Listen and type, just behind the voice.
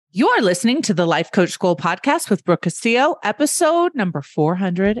You are listening to the Life Coach School podcast with Brooke Castillo, episode number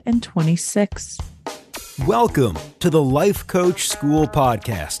 426. Welcome to the Life Coach School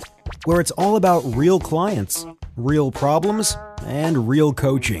podcast, where it's all about real clients, real problems, and real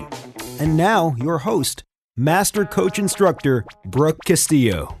coaching. And now, your host, Master Coach Instructor, Brooke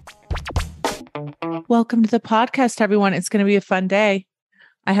Castillo. Welcome to the podcast, everyone. It's going to be a fun day.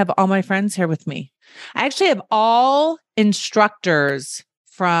 I have all my friends here with me. I actually have all instructors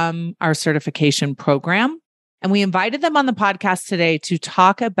from our certification program, and we invited them on the podcast today to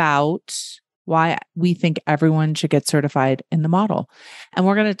talk about why we think everyone should get certified in the model. And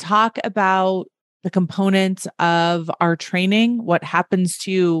we're going to talk about the components of our training, what happens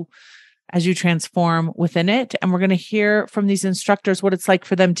to you as you transform within it. And we're going to hear from these instructors what it's like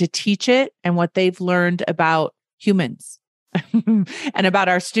for them to teach it and what they've learned about humans and about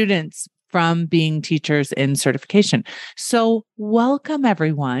our students from being teachers in certification. So welcome,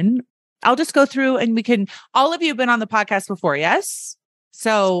 everyone. I'll just go through and all of you have been on the podcast before, yes?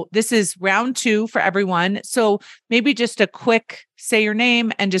 So this is round 2 for everyone. So maybe just a quick say your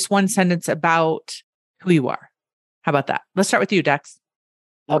name and just one sentence about who you are. How about that? Let's start with you, Dex.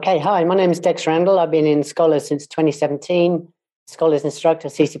 Okay. Hi, my name is Dex Randall. I've been in Scholars since 2017, Scholars instructor,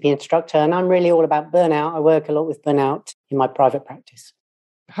 CCP instructor, and I'm really all about burnout. I work a lot with burnout in my private practice.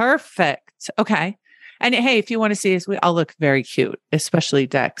 Perfect. Okay. And hey, if you want to see us, we all look very cute, especially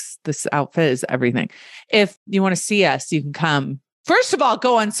Dex. This outfit is everything. If you want to see us, you can come. First of all,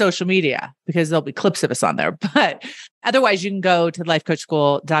 go on social media because there'll be clips of us on there. But otherwise, you can go to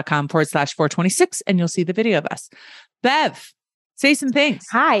lifecoachschool.com/426 and you'll see the video of us. Bev, say some things.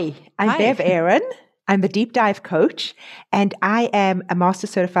 Hi, I'm Bev Aaron. I'm a deep dive coach, and I am a master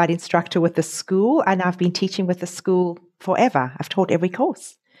certified instructor with the school, and I've been teaching with the school forever. I've taught every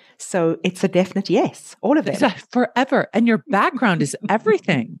course. So it's a definite yes, all of them. Forever. And your background is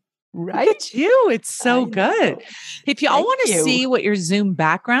everything. Right? Look at you. It's so good. If y'all want to see what your Zoom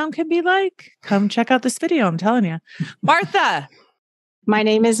background can be like, come check out this video. I'm telling you. Martha. My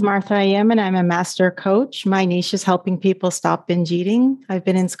name is Martha Ayem, and I'm a master coach. My niche is helping people stop binge eating. I've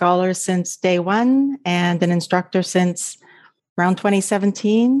been in Scholars since day one and an instructor since around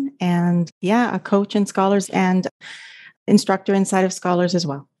 2017. And a coach in Scholars and instructor inside of Scholars as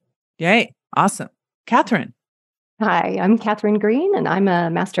well. Yay. Awesome. Catherine. Hi, I'm Catherine Green, and I'm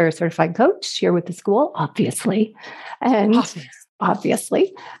a master certified coach here with the school, obviously. And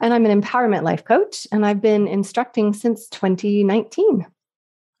obviously. And I'm an empowerment life coach, and I've been instructing since 2019.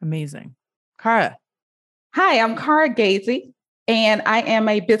 Amazing. Cara. Hi, I'm Cara Gazy, and I am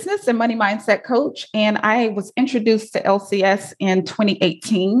a business and money mindset coach. And I was introduced to LCS in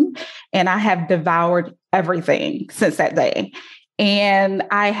 2018, and I have devoured everything since that day. And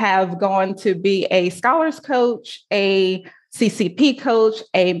I have gone to be a Scholars coach, a CCP coach,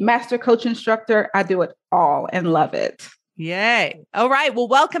 a master coach instructor. I do it all and love it. Yay. All right. Well,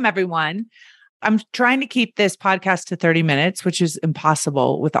 welcome everyone. I'm trying to keep this podcast to 30 minutes, which is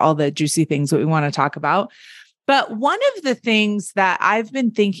impossible with all the juicy things that we want to talk about. But one of the things that I've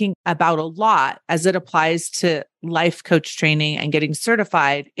been thinking about a lot as it applies to life coach training and getting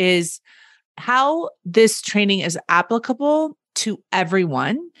certified is how this training is applicable to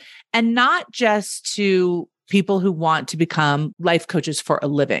everyone and not just to people who want to become life coaches for a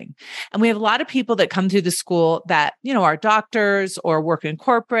living. And we have a lot of people that come through the school that, are doctors or work in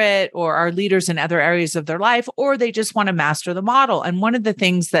corporate or are leaders in other areas of their life, or they just want to master the model. And one of the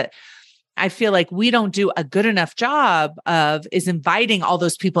things that I feel like we don't do a good enough job of is inviting all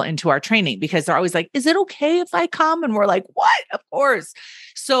those people into our training, because they're always like, is it okay if I come? And we're like, what? Of course.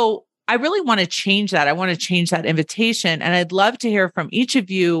 So I really want to change that. I want to change that invitation. And I'd love to hear from each of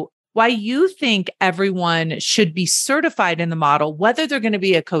you why you think everyone should be certified in the model, whether they're going to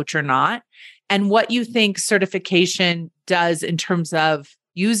be a coach or not, and what you think certification does in terms of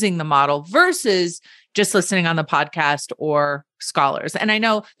using the model versus just listening on the podcast or Scholars. And I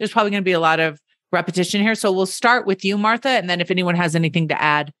know there's probably going to be a lot of repetition here. So we'll start with you, Martha. And then if anyone has anything to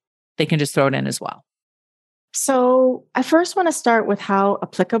add, they can just throw it in as well. So I first want to start with how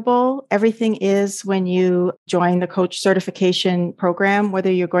applicable everything is when you join the coach certification program, whether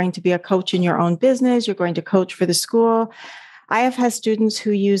you're going to be a coach in your own business, you're going to coach for the school. I have had students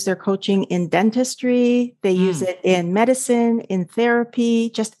who use their coaching in dentistry. They use it in medicine, in therapy,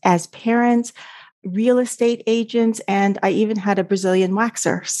 just as parents, real estate agents, and I even had a Brazilian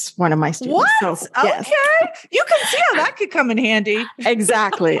waxer, one of my students. What? So, yes. Okay. You can see how that could come in handy.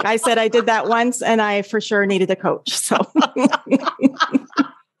 Exactly. I said I did that once and I for sure needed a coach. So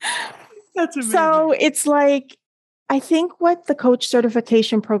that's amazing. So it's like, I think what the coach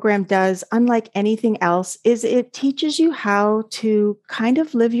certification program does, unlike anything else, is it teaches you how to kind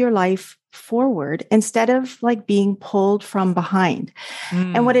of live your life forward instead of like being pulled from behind.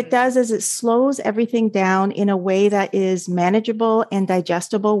 And what it does is it slows everything down in a way that is manageable and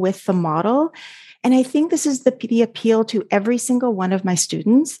digestible with the model. And I think this is the appeal to every single one of my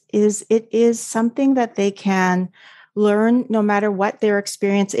students is it is something that they can learn no matter what their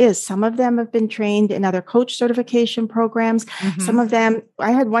experience is. Some of them have been trained in other coach certification programs. Some of them,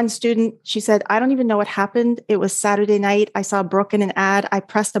 I had one student, she said, I don't even know what happened. It was Saturday night. I saw Brooke in an ad. I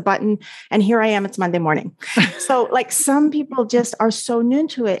pressed a button and here I am. It's Monday morning. So like some people just are so new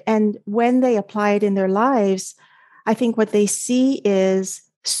to it. And when they apply it in their lives, I think what they see is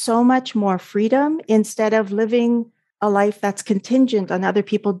so much more freedom instead of living a life that's contingent on other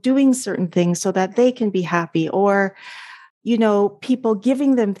people doing certain things so that they can be happy, or, you know, people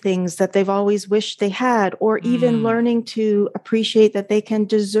giving them things that they've always wished they had, or even learning to appreciate that they can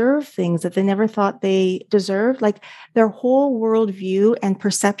deserve things that they never thought they deserved. Like their whole worldview and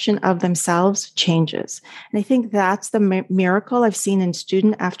perception of themselves changes. And I think that's the miracle I've seen in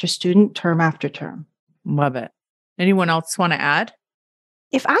student after student, term after term. Love it. Anyone else want to add?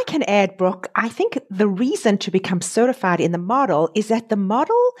 If I can add, Brooke, I think the reason to become certified in the model is that the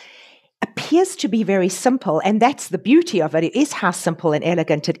model appears to be very simple. And that's the beauty of it. It is how simple and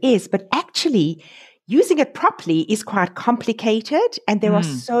elegant it is. But actually, using it properly is quite complicated. And there are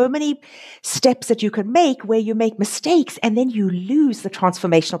so many steps that you can make where you make mistakes and then you lose the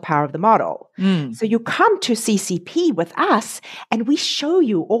transformational power of the model. So you come to CCP with us and we show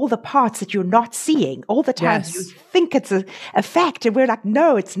you all the parts that you're not seeing. All the times you think it's a fact and we're like,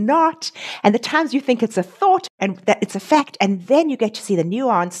 no, it's not. And the times you think it's a thought and that it's a fact. And then you get to see the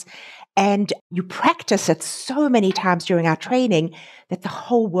nuance. And you practice it so many times during our training that the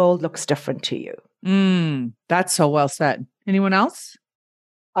whole world looks different to you. That's so well said. Anyone else?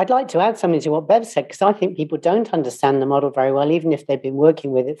 I'd like to add something to what Bev said, because I think people don't understand the model very well, even if they've been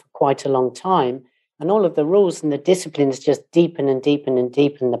working with it for quite a long time. And all of the rules and the disciplines just deepen and deepen and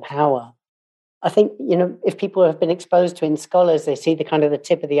deepen the power. I think, you know, if people have been exposed to it in scholars, they see the kind of the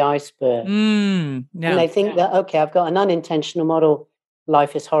tip of the iceberg. And they think that, okay, I've got an unintentional model.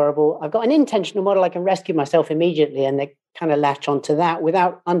 Life is horrible. I've got an intentional model. I can rescue myself immediately. And they kind of latch onto that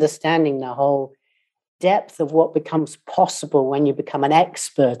without understanding the whole depth of what becomes possible when you become an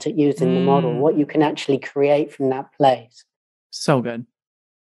expert at using the model, what you can actually create from that place. So good.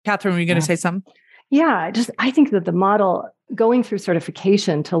 Catherine, were you going to say something? Yeah, I think that the model, going through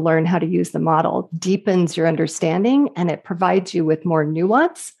certification to learn how to use the model, deepens your understanding and it provides you with more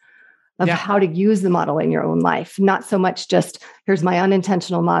nuance of how to use the model in your own life. Not so much just here's my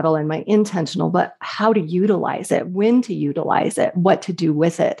unintentional model and my intentional, but how to utilize it, when to utilize it, what to do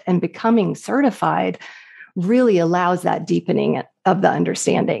with it. And becoming certified really allows that deepening of the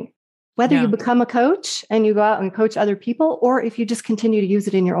understanding. Whether you become a coach and you go out and coach other people, or if you just continue to use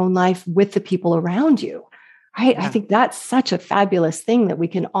it in your own life with the people around you. Right? I think that's such a fabulous thing that we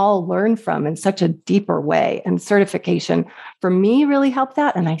can all learn from in such a deeper way. And certification for me really helped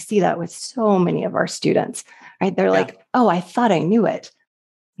that. And I see that with so many of our students, right? They're like, oh, I thought I knew it.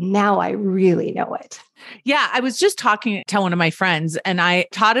 Now I really know it. Yeah. I was just talking to one of my friends and I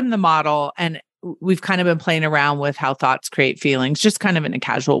taught him the model, and we've kind of been playing around with how thoughts create feelings, just kind of in a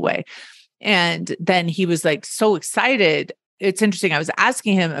casual way. And then he was like so excited. It's interesting. I was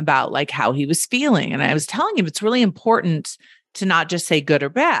asking him about like how he was feeling. And I was telling him it's really important to not just say good or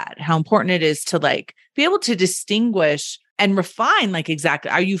bad, how important it is to like be able to distinguish and refine, like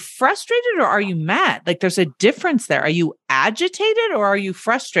exactly, are you frustrated or are you mad? Like there's a difference there. Are you agitated or are you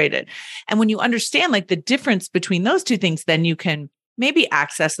frustrated? And when you understand like the difference between those two things, then you can maybe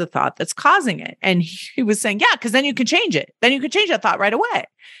access the thought that's causing it. And he was saying, yeah, because then you can change it. Then you can change that thought right away.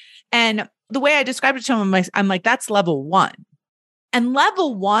 And the way I described it to him, I'm like, that's level one. And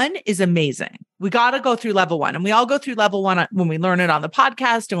level one is amazing. We got to go through level one. And we all go through level one when we learn it on the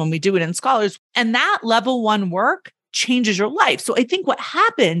podcast and when we do it in scholars. And that level one work changes your life. So I think what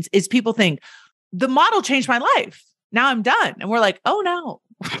happens is people think the model changed my life. Now I'm done. And we're like, oh no.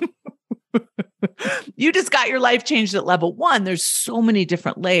 You just got your life changed at level one. There's so many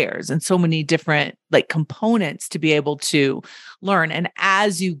different layers and so many different like components to be able to learn. And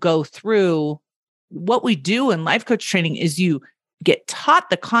as you go through, what we do in life coach training is you get taught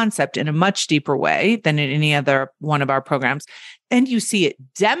the concept in a much deeper way than in any other one of our programs. And you see it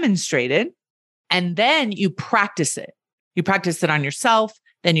demonstrated, and then you practice it. You practice it on yourself,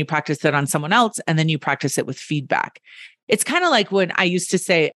 then you practice it on someone else, and then you practice it with feedback. It's kind of like when I used to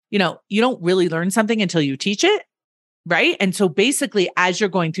say, you know, you don't really learn something until you teach it. right? And so basically, as you're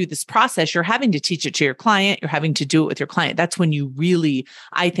going through this process, you're having to teach it to your client. You're having to do it with your client. That's when you really,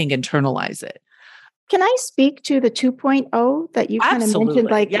 I think, internalize it. Can I speak to the 2.0 that you kind of mentioned?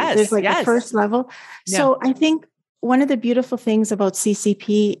 Like there's like a first level. So I think one of the beautiful things about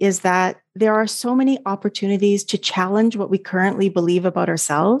CCP is that there are so many opportunities to challenge what we currently believe about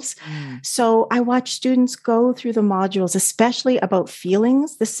ourselves. So I watch students go through the modules, especially about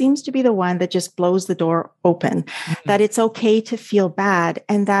feelings. This seems to be the one that just blows the door open, that it's okay to feel bad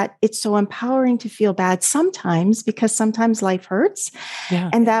and that it's so empowering to feel bad sometimes because sometimes life hurts.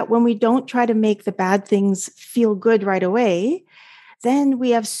 And that when we don't try to make the bad things feel good right away, then we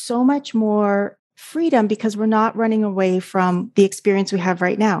have so much more freedom because we're not running away from the experience we have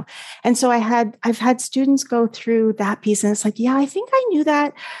right now. And so I've had students go through that piece and it's like, yeah, I think I knew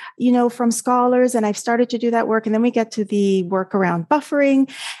that, from scholars, and I've started to do that work. And then we get to the work around buffering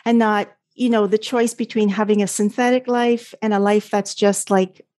and not, the choice between having a synthetic life and a life that's just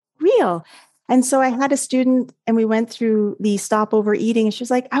like real. And so I had a student and we went through the stop overeating and she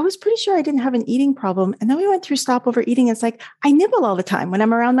was like, I was pretty sure I didn't have an eating problem. And then we went through stop overeating. And it's like, I nibble all the time when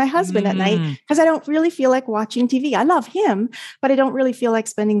I'm around my husband at night because I don't really feel like watching TV. I love him, but I don't really feel like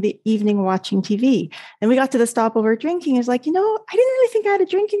spending the evening watching TV. And we got to the stop over drinking. It's like, I didn't really think I had a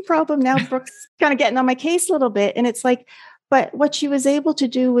drinking problem. Now Brooke's kind of getting on my case a little bit. And it's like, but what she was able to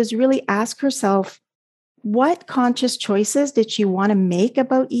do was really ask herself, what conscious choices did she want to make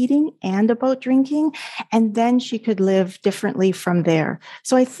about eating and about drinking? And then she could live differently from there.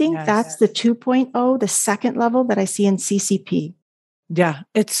 So I think that's the 2.0, the second level that I see in CCP. Yeah,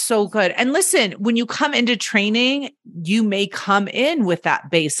 it's so good. And listen, when you come into training, you may come in with that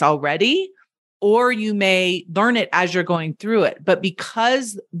base already, or you may learn it as you're going through it. But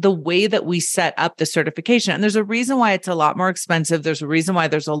because the way that we set up the certification, and there's a reason why it's a lot more expensive, there's a reason why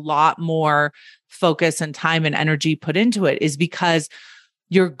there's a lot more focus and time and energy put into it, is because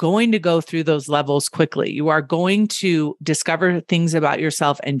you're going to go through those levels quickly. You are going to discover things about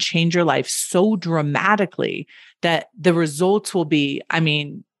yourself and change your life so dramatically that the results will be,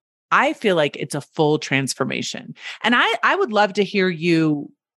 I feel like it's a full transformation. And I would love to hear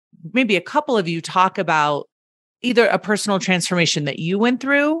you, maybe a couple of you, talk about either a personal transformation that you went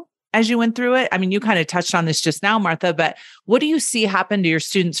through as you went through it. You kind of touched on this just now, Martha, but what do you see happen to your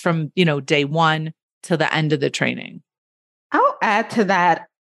students from, day one to the end of the training? I'll add to that.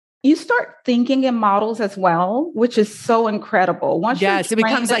 You start thinking in models as well, which is so incredible. Once it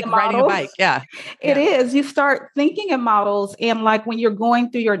becomes like riding a bike. Yeah, it is. You start thinking in models. And like when you're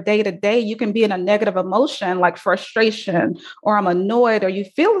going through your day to day, you can be in a negative emotion like frustration, or I'm annoyed, or you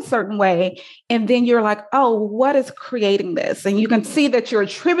feel a certain way. And then you're like, oh, what is creating this? And you can see that you're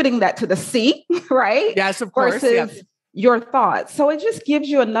attributing that to the C, right? Yes, of course. Versus your thoughts. So it just gives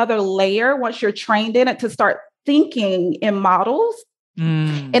you another layer once you're trained in it to start thinking in models.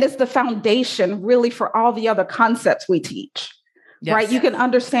 And it's the foundation really for all the other concepts we teach, right? You can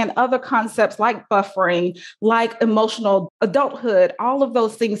understand other concepts like buffering, like emotional adulthood, all of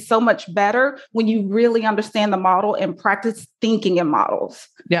those things so much better when you really understand the model and practice thinking in models.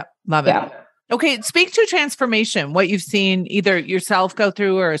 Yeah, love it. Okay, speak to transformation, what you've seen either yourself go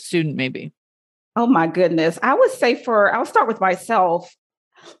through or a student maybe. Oh my goodness. I would say I'll start with myself.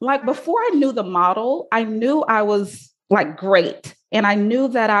 Like before I knew the model, I knew I was like great. And I knew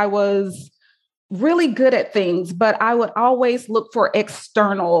that I was really good at things, but I would always look for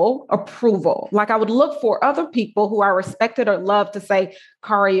external approval. Like I would look for other people who I respected or loved to say,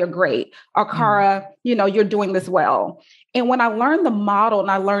 Cara, you're great. Or Cara, you're doing this well. And when I learned the model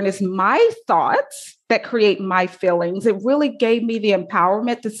and I learned it's my thoughts that create my feelings, it really gave me the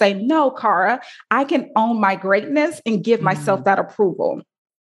empowerment to say, no, Cara, I can own my greatness and give myself that approval.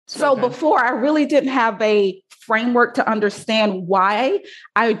 So before, I really didn't have a framework to understand why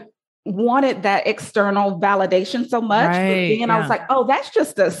I wanted that external validation so much. Right, but then I was like, oh, that's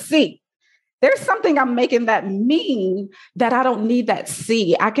just a C. There's something I'm making that mean that I don't need that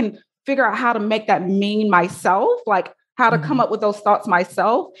C. I can figure out how to make that mean myself, like how to come up with those thoughts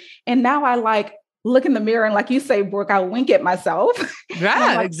myself. And now I look in the mirror and like you say, Brooke, I wink at myself.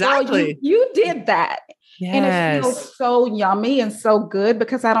 Yeah, like, exactly. You did that. Yes. And it feels so yummy and so good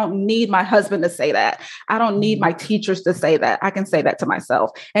because I don't need my husband to say that. I don't need my teachers to say that. I can say that to myself.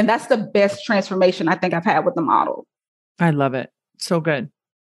 And that's the best transformation I think I've had with the model. I love it. So good.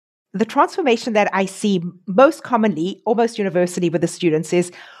 The transformation that I see most commonly, almost universally with the students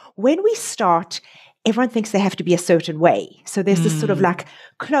is when we start, everyone thinks they have to be a certain way. So there's this sort of like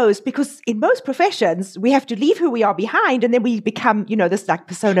closed, because in most professions, we have to leave who we are behind and then we become, this like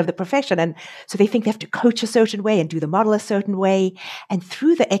persona of the profession. And so they think they have to coach a certain way and do the model a certain way. And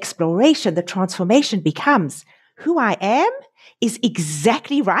through the exploration, the transformation becomes, who I am is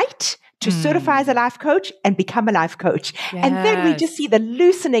exactly right to certify as a life coach and become a life coach. Yes. And then we just see the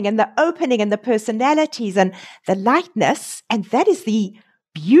loosening and the opening and the personalities and the lightness. And that is the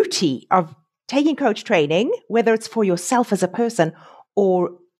beauty of taking coach training, whether it's for yourself as a person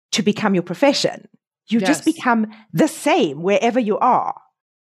or to become your profession. You just become the same wherever you are.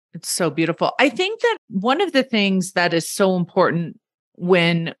 It's so beautiful. I think that one of the things that is so important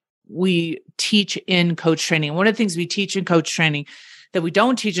when we teach in coach training, one of the things we teach in coach training that we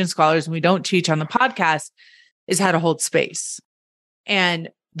don't teach in Scholars and we don't teach on the podcast is how to hold space. And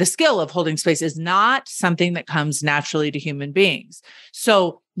the skill of holding space is not something that comes naturally to human beings.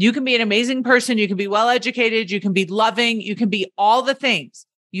 So you can be an amazing person. You can be well-educated. You can be loving. You can be all the things.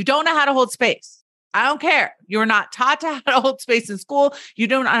 You don't know how to hold space. I don't care. You're not taught how to hold space in school. You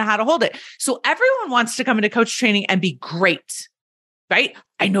don't know how to hold it. So everyone wants to come into coach training and be great, right?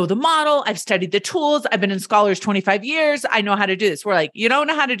 I know the model. I've studied the tools. I've been in Scholars 25 years. I know how to do this. We're like, you don't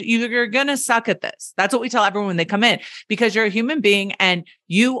know how to do, you're going to suck at this. That's what we tell everyone when they come in, because you're a human being and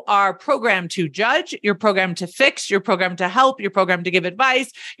you are programmed to judge. You're programmed to fix. You're programmed to help. You're programmed to give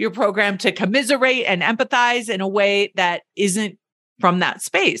advice. You're programmed to commiserate and empathize in a way that isn't from that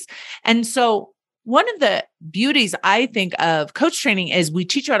space. And so one of the beauties, I think, of coach training is we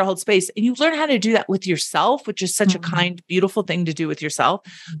teach you how to hold space and you learn how to do that with yourself, which is such a kind, beautiful thing to do with yourself.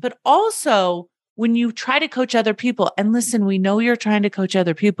 But also when you try to coach other people, and listen, we know you're trying to coach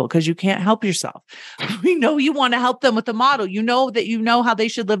other people because you can't help yourself. We know you want to help them with the model. You know that you know how they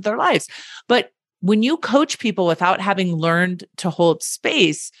should live their lives. But when you coach people without having learned to hold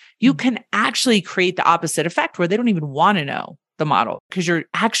space, you can actually create the opposite effect where they don't even want to know the model because you're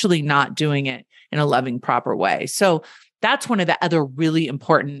actually not doing it in a loving, proper way. So that's one of the other really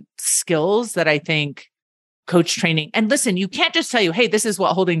important skills that I think coach training, and listen, you can't just tell you, hey, this is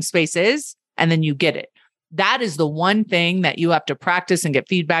what holding space is, and then you get it. That is the one thing that you have to practice and get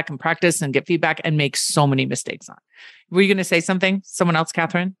feedback and practice and get feedback and make so many mistakes on. Were you going to say something? Someone else,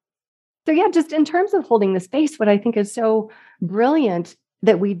 Catherine? So yeah, just in terms of holding the space, what I think is so brilliant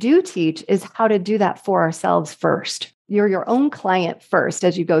that we do teach is how to do that for ourselves first. You're your own client first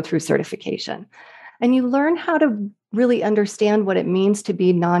as you go through certification. And you learn how to really understand what it means to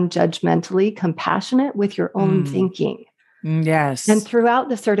be non-judgmentally compassionate with your own thinking. Yes. And throughout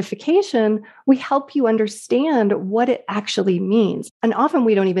the certification, we help you understand what it actually means. And often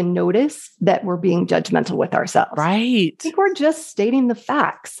we don't even notice that we're being judgmental with ourselves. Right. I think we're just stating the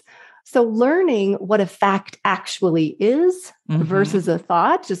facts. So learning what a fact actually is versus a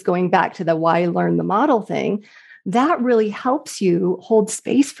thought, just going back to the why learn the model thing, that really helps you hold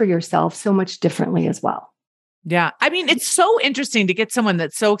space for yourself so much differently as well. Yeah. I mean, it's so interesting to get someone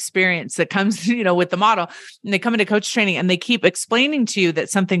that's so experienced that comes, with the model and they come into coach training and they keep explaining to you that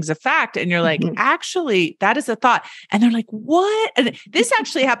something's a fact. And you're like, actually, that is a thought. And they're like, what? And this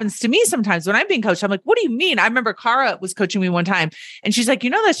actually happens to me sometimes when I'm being coached. I'm like, what do you mean? I remember Cara was coaching me one time and she's like,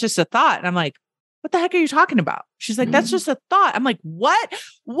 that's just a thought. And I'm like, what the heck are you talking about? She's like, that's just a thought. I'm like, what is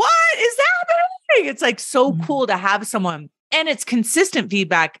happening? It's like so cool to have someone, and it's consistent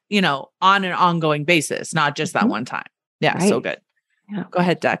feedback, on an ongoing basis, not just that one time. Yeah. Right. So good. Yeah. Go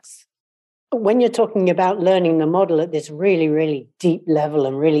ahead, Dex. When you're talking about learning the model at this really, really deep level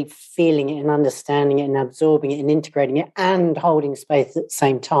and really feeling it and understanding it and absorbing it and integrating it and holding space at the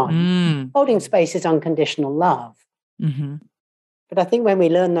same time, holding space is unconditional love. But I think when we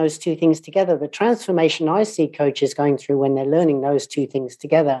learn those two things together, the transformation I see coaches going through when they're learning those two things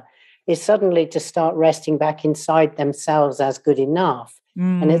together is suddenly to start resting back inside themselves as good enough.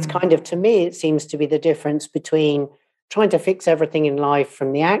 And it's kind of, to me, it seems to be the difference between trying to fix everything in life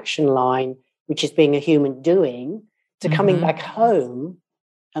from the action line, which is being a human doing, to coming back home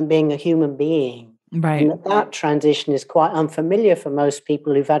and being a human being. Right. And that transition is quite unfamiliar for most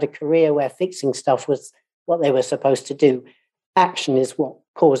people who've had a career where fixing stuff was what they were supposed to do. Action is what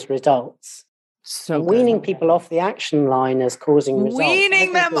caused results. So weaning people off the action line as causing results.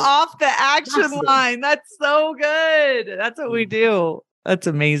 Weaning them off the action line. That's so good. That's what we do. That's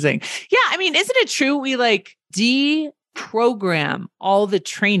amazing. Yeah. I mean, isn't it true? We deprogram all the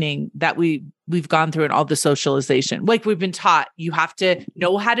training that we've gone through and all the socialization. Like we've been taught, you have to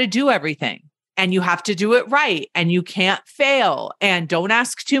know how to do everything. And you have to do it right. And you can't fail. And don't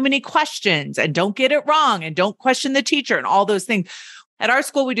ask too many questions. And don't get it wrong. And don't question the teacher and all those things. At our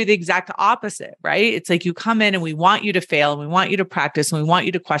school, we do the exact opposite, right? It's like you come in and we want you to fail and we want you to practice and we want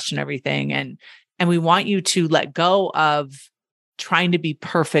you to question everything. And we want you to let go of trying to be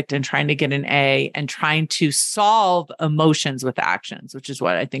perfect and trying to get an A and trying to solve emotions with actions, which is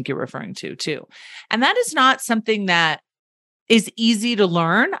what I think you're referring to too. And that is not something that is easy to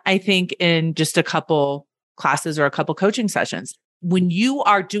learn, I think, in just a couple classes or a couple coaching sessions. When you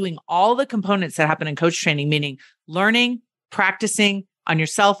are doing all the components that happen in coach training, meaning learning, practicing on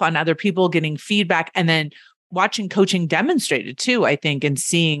yourself, on other people, getting feedback, and then watching coaching demonstrated too, I think, and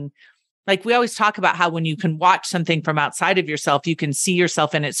seeing, like we always talk about how when you can watch something from outside of yourself, you can see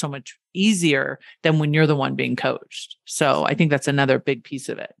yourself in it so much easier than when you're the one being coached. So I think that's another big piece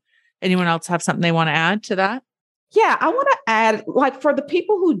of it. Anyone else have something they want to add to that? Yeah, I want to add, like for the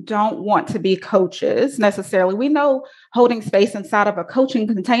people who don't want to be coaches necessarily, we know holding space inside of a coaching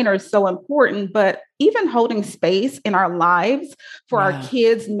container is so important, but even holding space in our lives for our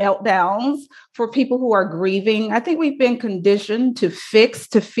kids' meltdowns, for people who are grieving, I think we've been conditioned to fix,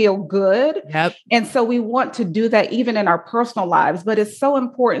 to feel good. Yep. And so we want to do that even in our personal lives, but it's so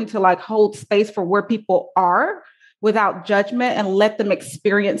important to like hold space for where people are without judgment and let them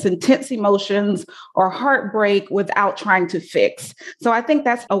experience intense emotions or heartbreak without trying to fix. So I think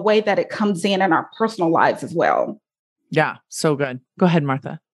that's a way that it comes in our personal lives as well. Yeah, so good. Go ahead,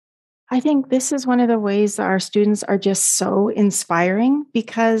 Martha. I think this is one of the ways that our students are just so inspiring,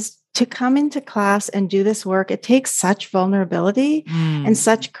 because to come into class and do this work, it takes such vulnerability and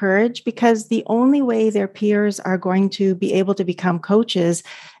such courage, because the only way their peers are going to be able to become coaches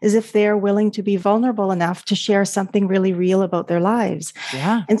is if they're willing to be vulnerable enough to share something really real about their lives.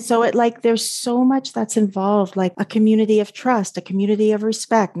 Yeah. And so there's so much that's involved, like a community of trust, a community of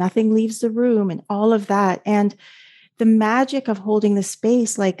respect, nothing leaves the room, and all of that. And the magic of holding the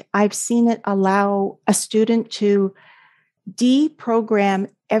space, like I've seen it allow a student to deprogram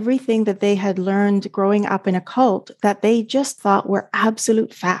everything that they had learned growing up in a cult that they just thought were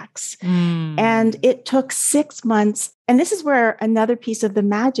absolute facts. And it took 6 months. And this is where another piece of the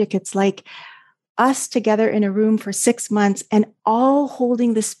magic, it's like us together in a room for 6 months and all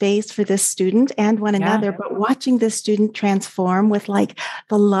holding the space for this student and one another, but watching this student transform with like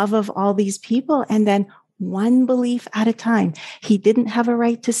the love of all these people. And then one belief at a time. He didn't have a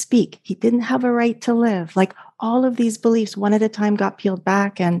right to speak. He didn't have a right to live. Like all of these beliefs one at a time got peeled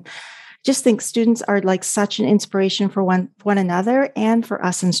back. And just think students are like such an inspiration for one another and for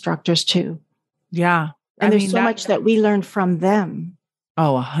us instructors too. Yeah. And there's so much that we learn from them.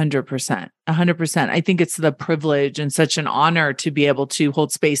 Oh, 100%. 100%. I think it's the privilege and such an honor to be able to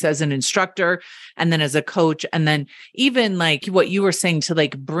hold space as an instructor and then as a coach. And then even like what you were saying, to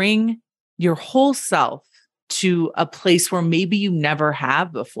like bring your whole self to a place where maybe you never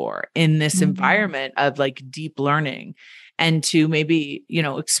have before in this environment of like deep learning, and to maybe,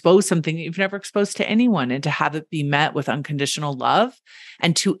 expose something that you've never exposed to anyone, and to have it be met with unconditional love,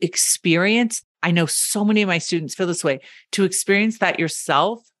 and to experience. I know so many of my students feel this way. To experience that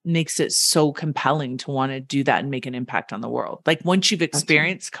yourself makes it so compelling to want to do that and make an impact on the world. Like once you've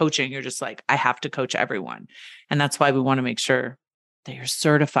experienced coaching, you're just like, I have to coach everyone. And that's why we want to make sure that you're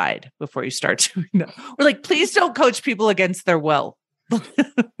certified before you start doing that. We're like, please don't coach people against their will.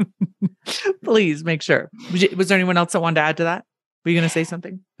 Please make sure. Was there anyone else that wanted to add to that? Were you going to say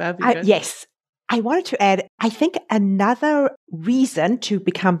something, Bev? Yes. I wanted to add, I think another reason to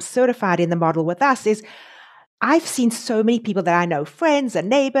become certified in the model with us is I've seen so many people that I know, friends and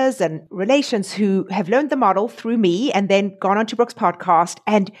neighbors and relations, who have learned the model through me and then gone on to Brooke's podcast.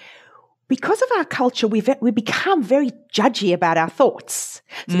 And because of our culture, we become very judgy about our thoughts.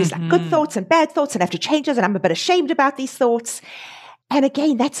 So there's like good thoughts and bad thoughts, and I have to change those, and I'm a bit ashamed about these thoughts. And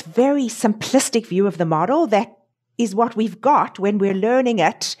again, that's very simplistic view of the model. That is what we've got when we're learning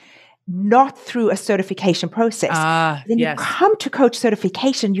it, not through a certification process. Then you come to coach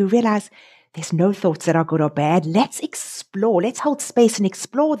certification, you realize there's no thoughts that are good or bad. Let's explore. Let's hold space and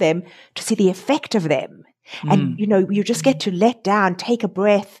explore them to see the effect of them. And, you just get to let down, take a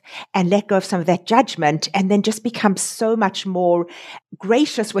breath, and let go of some of that judgment, and then just become so much more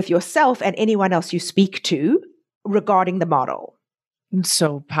gracious with yourself and anyone else you speak to regarding the model.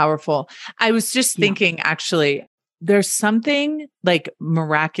 So powerful. I was just thinking, actually, there's something like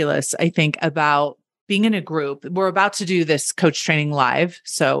miraculous, I think, about being in a group. We're about to do this coach training live.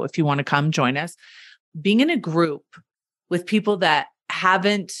 So if you want to come join us, being in a group with people that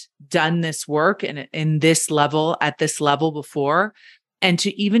haven't done this work in this level, at this level before. And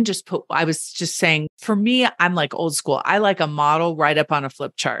to even just I was just saying, for me, I'm like old school. I like a model right up on a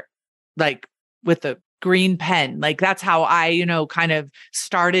flip chart, like with a green pen. Like that's how I, kind of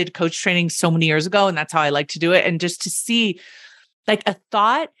started coach training so many years ago. And that's how I like to do it. And just to see, like, a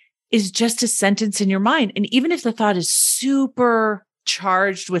thought is just a sentence in your mind. And even if the thought is super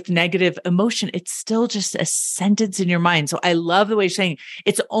charged with negative emotion, it's still just a sentence in your mind. So I love the way you're saying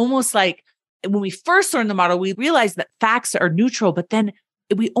it's almost like when we first learned the model, we realized that facts are neutral, but then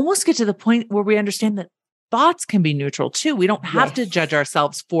we almost get to the point where we understand that thoughts can be neutral too. We don't have to judge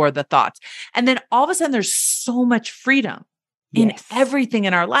ourselves for the thoughts. And then all of a sudden there's so much freedom in everything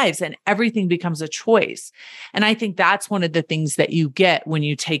in our lives, and everything becomes a choice. And I think that's one of the things that you get when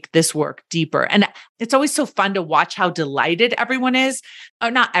you take this work deeper. And it's always so fun to watch how delighted everyone is.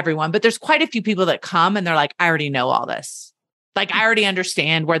 Or not everyone, but there's quite a few people that come and they're like, I already know all this. Like, I already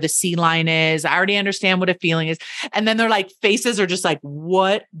understand where the C line is. I already understand what a feeling is. And then their like faces are just like,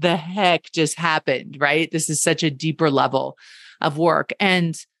 what the heck just happened? Right? This is such a deeper level of work.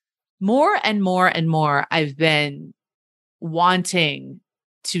 And more, I've been wanting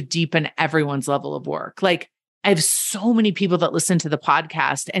to deepen everyone's level of work. Like, I have so many people that listen to the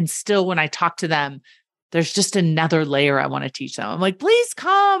podcast, and still when I talk to them, there's just another layer I want to teach them. I'm like, please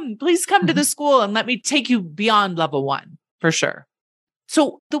come to the school and let me take you beyond level 1 for sure.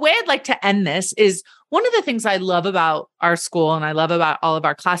 So the way I'd like to end this is, one of the things I love about our school and I love about all of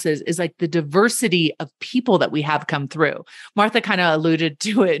our classes is like the diversity of people that we have come through. Martha kind of alluded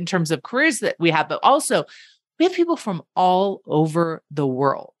to it in terms of careers that we have, but also we have people from all over the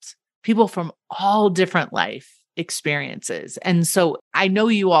world, people from all different life experiences. And so I know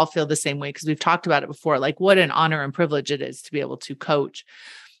you all feel the same way because we've talked about it before, like what an honor and privilege it is to be able to coach.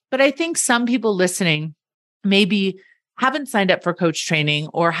 But I think some people listening maybe haven't signed up for coach training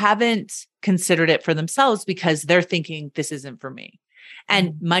or haven't considered it for themselves because they're thinking this isn't for me.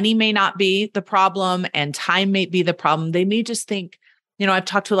 And money may not be the problem and time may be the problem. They may just think, I've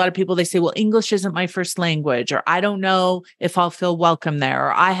talked to a lot of people, they say, well, English isn't my first language, or I don't know if I'll feel welcome there,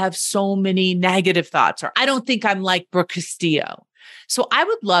 or I have so many negative thoughts, or I don't think I'm like Brooke Castillo. So I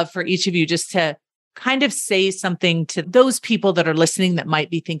would love for each of you just to kind of say something to those people that are listening that might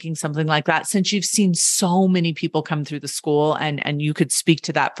be thinking something like that, since you've seen so many people come through the school and you could speak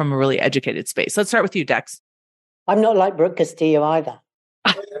to that from a really educated space. Let's start with you, Dex. I'm not like Brooke Castillo either.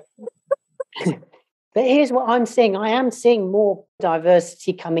 But here's what I'm seeing. I am seeing more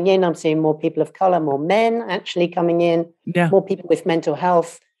diversity coming in. I'm seeing more people of color, more men actually coming in, more people with mental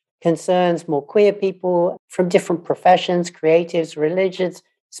health concerns, more queer people from different professions, creatives, religions,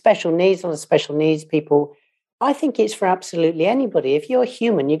 special needs, a lot of special needs people. I think it's for absolutely anybody. If you're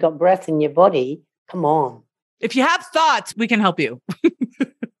human, you've got breath in your body, come on. If you have thoughts, we can help you.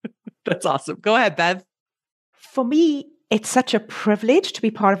 That's awesome. Go ahead, Bev. For me, it's such a privilege to be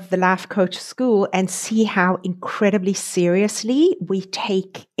part of the Life Coach School and see how incredibly seriously we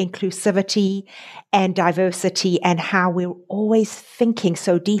take inclusivity and diversity, and how we're always thinking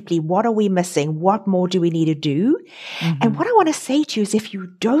so deeply, what are we missing? What more do we need to do? And what I want to say to you is, if you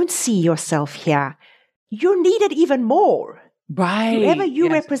don't see yourself here, you're needed even more. Right. Whoever you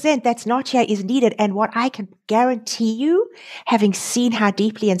represent that's not here is needed. And what I can guarantee you, having seen how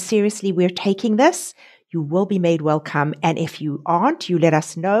deeply and seriously we're taking this, you will be made welcome. And if you aren't, you let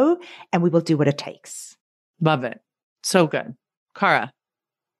us know and we will do what it takes. Love it. So good. Cara.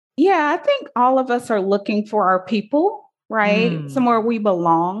 Yeah, I think all of us are looking for our people, right? Somewhere we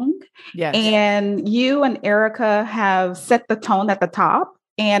belong. Yes. And you and Erica have set the tone at the top.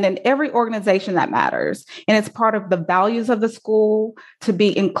 And in every organization that matters. And it's part of the values of the school to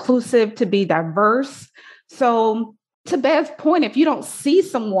be inclusive, to be diverse. So to Bev's point, if you don't see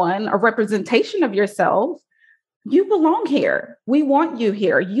someone, a representation of yourself, you belong here. We want you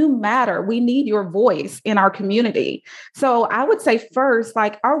here. You matter. We need your voice in our community. So I would say first,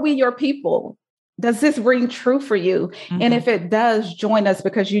 like, are we your people? Does this ring true for you? And if it does, join us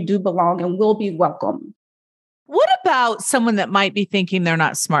because you do belong and will be welcome. What about someone that might be thinking they're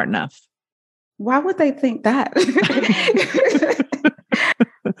not smart enough? Why would they think that?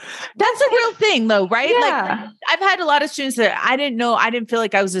 That's a real thing though, right? Yeah. Like, I've had a lot of students that I didn't feel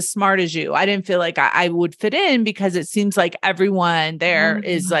like I was as smart as you. I didn't feel like I would fit in because it seems like everyone there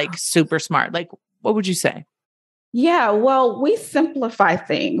is like super smart. Like, what would you say? Yeah, well, we simplify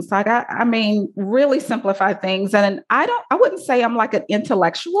things. Like, I mean, really simplify things. And I wouldn't say I'm like an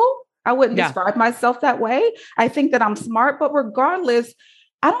intellectual. I wouldn't describe myself that way. I think that I'm smart, but regardless,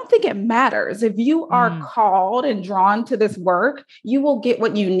 I don't think it matters. If you are called and drawn to this work, you will get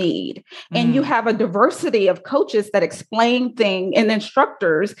what you need. And you have a diversity of coaches that explain things and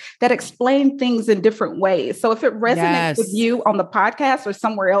instructors that explain things in different ways. So if it resonates with you on the podcast or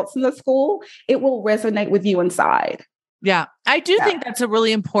somewhere else in the school, it will resonate with you inside. Yeah, I do think that's a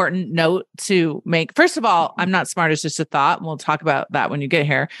really important note to make. First of all, I'm not smart, it's just a thought. And we'll talk about that when you get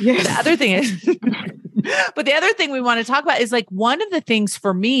here. Yes. The other thing is, but the other thing we want to talk about is like one of the things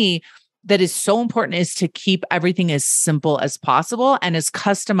for me that is so important is to keep everything as simple as possible and as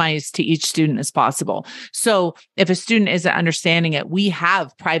customized to each student as possible. So if a student isn't understanding it, we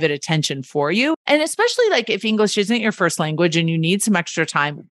have private attention for you. And especially like if English isn't your first language and you need some extra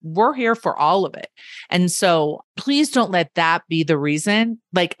time, we're here for all of it. And so please don't let that be the reason.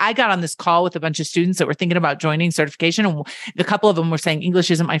 Like I got on this call with a bunch of students that were thinking about joining certification, and a couple of them were saying English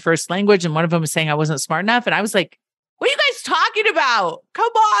isn't my first language. And one of them was saying I wasn't smart enough. And I was like, what are you guys talking about?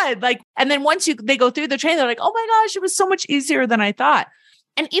 Come on. Like, and then once they go through the training, they're like, oh my gosh, it was so much easier than I thought.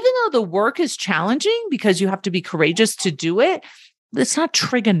 And even though the work is challenging because you have to be courageous to do it, it's not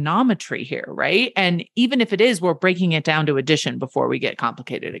trigonometry here, right? And even if it is, we're breaking it down to addition before we get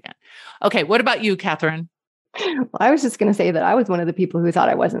complicated again. Okay. What about you, Catherine? Well, I was just going to say that I was one of the people who thought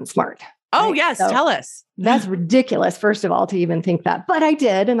I wasn't smart. Oh, right? yes. So tell us. That's ridiculous, first of all, to even think that. But I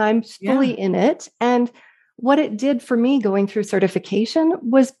did, and I'm fully in it. And what it did for me going through certification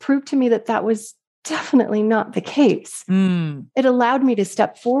was prove to me that that was definitely not the case. It allowed me to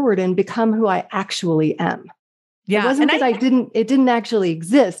step forward and become who I actually am. Yeah. It wasn't that it didn't actually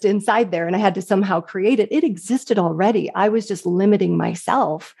exist inside there and I had to somehow create it. It existed already. I was just limiting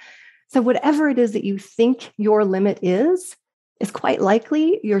myself. So whatever it is that you think your limit is quite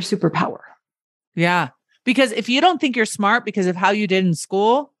likely your superpower. Yeah. Because if you don't think you're smart because of how you did in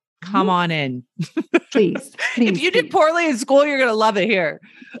school, come on in. Please. If you did poorly in school, you're going to love it here.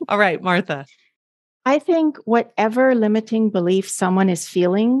 All right, Martha. I think whatever limiting belief someone is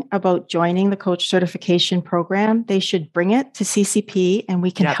feeling about joining the coach certification program, they should bring it to CCP and we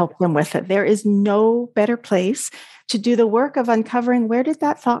can help them with it. There is no better place to do the work of uncovering where did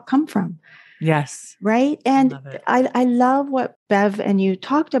that thought come from? Yes. Right. And I love what Bev and you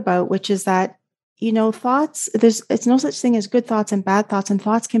talked about, which is that, thoughts, it's no such thing as good thoughts and bad thoughts, and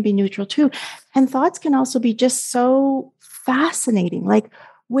thoughts can be neutral too. And thoughts can also be just so fascinating. Like,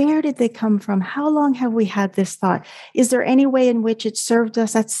 where did they come from? How long have we had this thought? Is there any way in which it served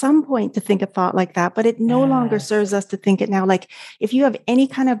us at some point to think a thought like that, but it no longer serves us to think it now? Like, if you have any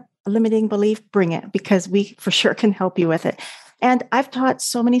kind of limiting belief, bring it, because we for sure can help you with it. And I've taught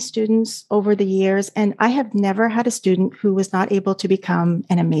so many students over the years, and I have never had a student who was not able to become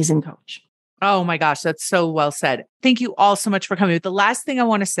an amazing coach. Oh my gosh, that's so well said. Thank you all so much for coming. The last thing I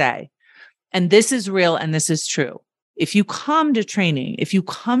want to say, and this is real and this is true. If you come to training, if you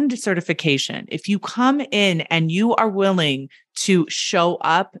come to certification, if you come in and you are willing to show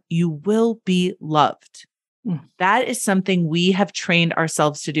up, you will be loved. That is something we have trained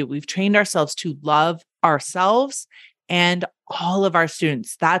ourselves to do. We've trained ourselves to love ourselves and all of our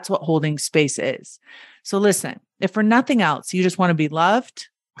students. That's what holding space is. So listen, if for nothing else, you just want to be loved,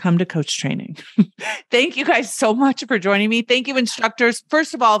 come to coach training. Thank you guys so much for joining me. Thank you, instructors.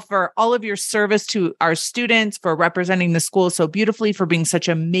 First of all, for all of your service to our students, for representing the school so beautifully, for being such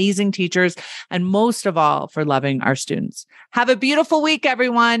amazing teachers, and most of all, for loving our students. Have a beautiful week,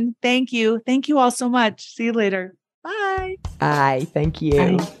 everyone. Thank you. Thank you all so much. See you later. Bye. Bye. Thank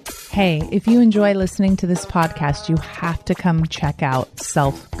you. Bye. Hey, if you enjoy listening to this podcast, you have to come check out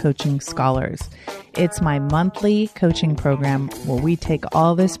Self-Coaching Scholars. It's my monthly coaching program where we take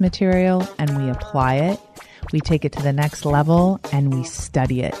all this material and we apply it. We take it to the next level and we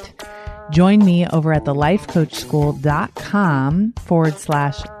study it. Join me over at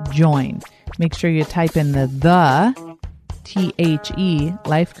thelifecoachschool.com/join. Make sure you type in the THE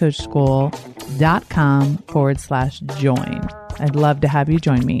lifecoachschool.com/join. I'd love to have you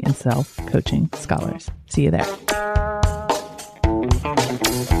join me in Self-Coaching Scholars. See you there.